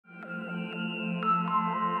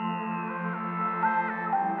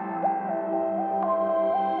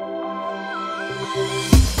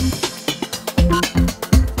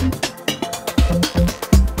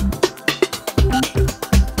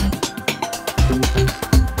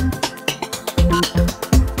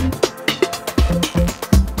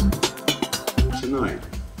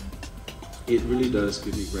really does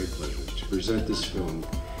give me great pleasure to present this film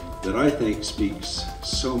that I think speaks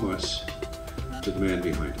so much to the man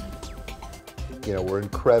behind it. You know, we're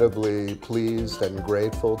incredibly pleased and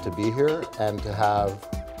grateful to be here and to have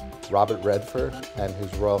Robert Redford and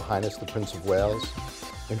His Royal Highness the Prince of Wales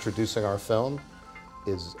introducing our film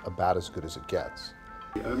is about as good as it gets.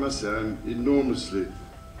 I must say I'm enormously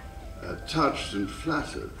touched and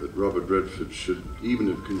flattered that Robert Redford should even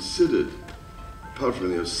have considered, apart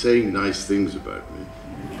from saying nice things about me,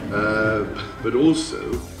 but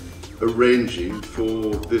also arranging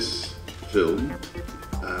for this film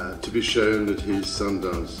to be shown at his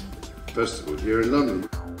Sundance Festival here in London.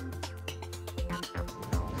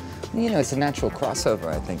 You know, it's a natural crossover,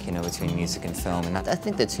 I think, you know, between music and film, and I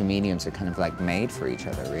think the two mediums are kind of like made for each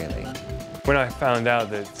other, really. When I found out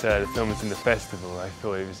that the film was in the festival, I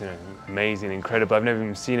thought it was amazing, incredible. I've never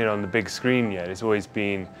even seen it on the big screen yet. It's always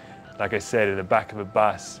been, like I said, at the back of a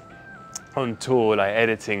bus, on tour, like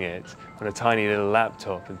editing it on a tiny little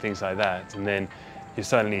laptop and things like that. And then you're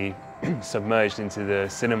suddenly submerged into the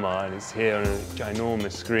cinema and it's here on a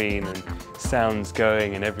ginormous screen and sounds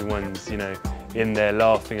going and everyone's, you know, in there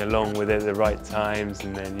laughing along with it at the right times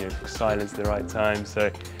and then, you know, silence at the right time. So,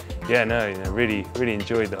 yeah, no, you know, really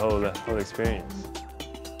enjoyed the whole experience.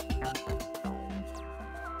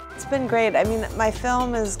 It's been great. I mean, my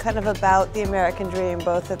film is kind of about the American dream,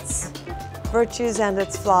 both its virtues and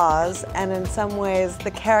its flaws, and in some ways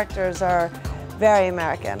the characters are very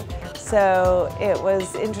American. So it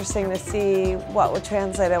was interesting to see what would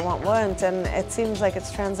translate and what wouldn't, and it seems like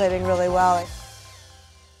it's translating really well.